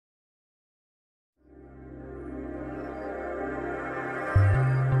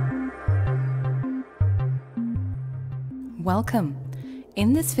Welcome!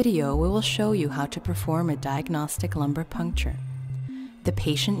 In this video, we will show you how to perform a diagnostic lumbar puncture. The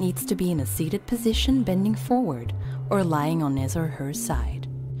patient needs to be in a seated position bending forward or lying on his or her side.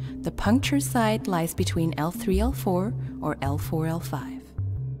 The puncture site lies between L3-L4 or L4-L5.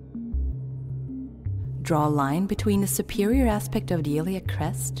 Draw a line between the superior aspect of the iliac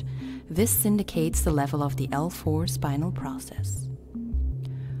crest. This indicates the level of the L4 spinal process.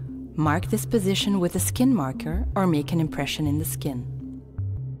 Mark this position with a skin marker or make an impression in the skin.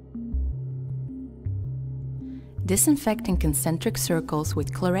 Disinfect in concentric circles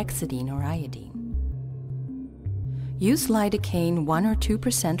with chlorhexidine or iodine. Use lidocaine 1 or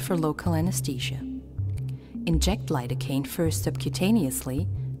 2% for local anesthesia. Inject lidocaine first subcutaneously,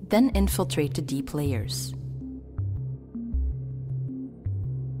 then infiltrate the deep layers.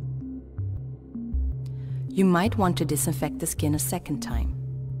 You might want to disinfect the skin a second time.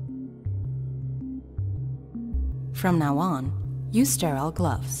 From now on, use sterile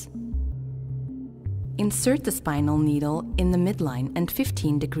gloves. Insert the spinal needle in the midline and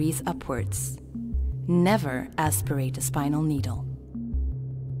 15 degrees upwards. Never aspirate a spinal needle.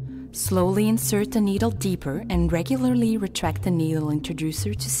 Slowly insert the needle deeper and regularly retract the needle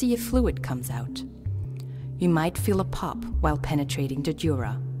introducer to see if fluid comes out. You might feel a pop while penetrating the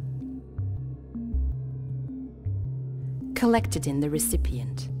dura. Collect it in the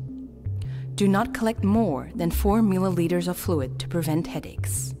recipient. Do not collect more than 4 milliliters of fluid to prevent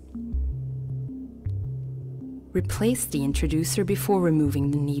headaches. Replace the introducer before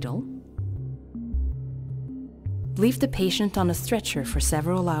removing the needle. Leave the patient on a stretcher for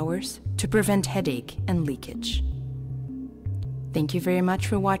several hours to prevent headache and leakage. Thank you very much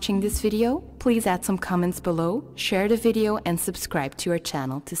for watching this video. Please add some comments below, share the video and subscribe to our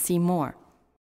channel to see more.